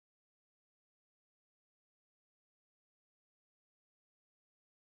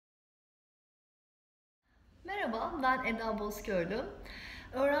Merhaba, ben Eda Bozkoylu.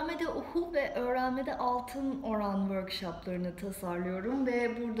 Öğrenmede UHU ve Öğrenmede Altın Oran Workshoplarını tasarlıyorum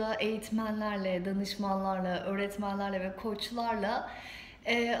ve burada eğitmenlerle, danışmanlarla, öğretmenlerle ve koçlarla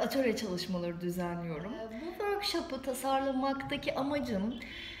atölye çalışmaları düzenliyorum. Bu workshop'ı tasarlamaktaki amacım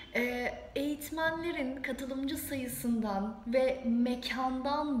eğitmenlerin katılımcı sayısından ve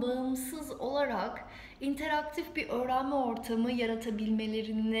mekandan bağımsız olarak interaktif bir öğrenme ortamı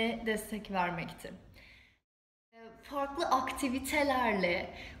yaratabilmelerine destek vermekti. Farklı aktivitelerle,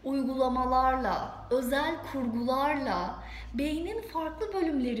 uygulamalarla, özel kurgularla beynin farklı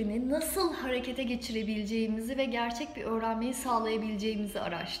bölümlerini nasıl harekete geçirebileceğimizi ve gerçek bir öğrenmeyi sağlayabileceğimizi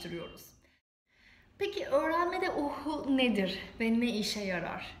araştırıyoruz. Peki öğrenmede UHU nedir ve ne işe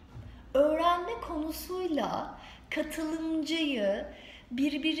yarar? Öğrenme konusuyla katılımcıyı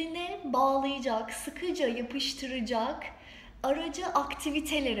birbirine bağlayacak, sıkıca yapıştıracak aracı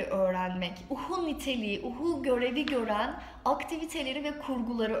aktiviteleri öğrenmek, UHU niteliği, UHU görevi gören aktiviteleri ve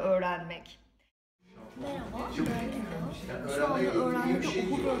kurguları öğrenmek. Merhaba, ben Eda. Şu anda Öğrenmede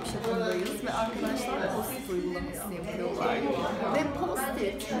UHU Workshop'ındayız ve arkadaşlar post-it uygulaması yapıyorlar. Ve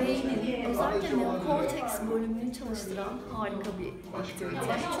post-it, beynin, özellikle neokorteks bölümünü çalıştıran harika bir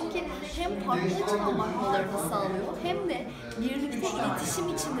aktivite. Çünkü hem farklı açıdan bakmalarını sağlıyor, hem de birlikte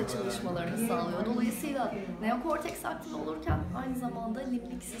iletişim içinde çalışmalarını sağlıyor. Dolayısıyla neokorteks aktif olurken aynı zamanda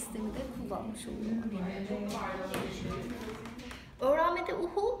limbik sistemi de kullanmış oluyorlar. Öğrenmede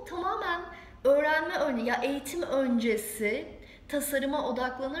UHU tamamen eğitim öncesi tasarıma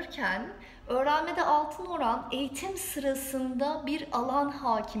odaklanırken öğrenmede altın oran eğitim sırasında bir alan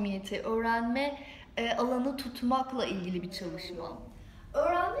hakimiyeti, öğrenme alanı tutmakla ilgili bir çalışma.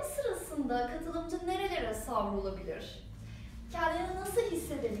 Öğrenme sırasında katılımcı nerelere savrulabilir? Kendini nasıl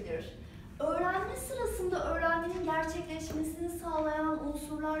hissedebilir? Öğrenme sırasında öğrenmenin gerçekleşmesini sağlayan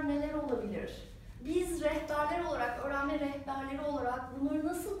unsurlar neler olabilir? Biz rehberler olarak, öğrenme rehberleri olarak bunları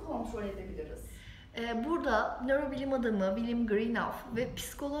nasıl kontrol edebiliriz? Burada nörobilim adamı William Greenough ve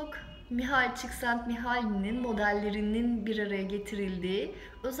psikolog Mihail Csikszentmihalyi'nin modellerinin bir araya getirildiği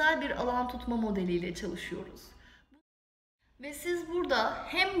özel bir alan tutma modeliyle çalışıyoruz. Ve siz burada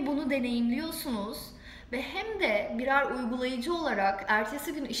hem bunu deneyimliyorsunuz ve hem de birer uygulayıcı olarak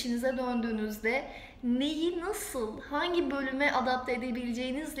ertesi gün işinize döndüğünüzde neyi nasıl, hangi bölüme adapte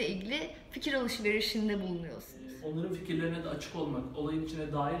edebileceğinizle ilgili fikir alışverişinde bulunuyorsunuz. Onların fikirlerine de açık olmak, olayın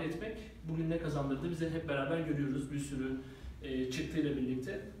içine dahil etmek bugün ne kazandırdı bize hep beraber görüyoruz bir sürü çıktıyla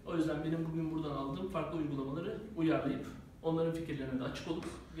birlikte. O yüzden benim bugün buradan aldığım farklı uygulamaları uyarlayıp onların fikirlerine de açık olup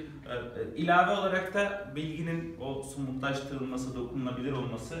ilave olarak da bilginin o somutlaştırılması, dokunulabilir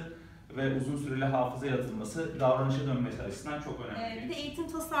olması ve uzun süreli hafızaya atılması, davranışa dönmesi açısından çok önemli. Bir de eğitim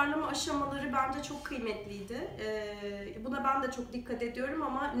tasarlama aşamaları bence çok kıymetliydi. Buna ben de çok dikkat ediyorum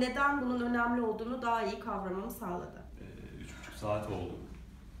ama neden bunun önemli olduğunu daha iyi kavramamı sağladı. 3,5 saat oldu.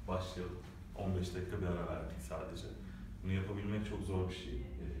 Başlayalım. 15 dakika bir ara verdik sadece. Bunu yapabilmek çok zor bir şey.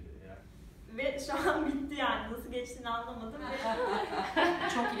 Ve şu an bitti yani. Nasıl geçtiğini anlamadım.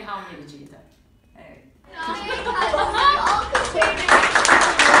 Çok ilham vericiydi. Evet.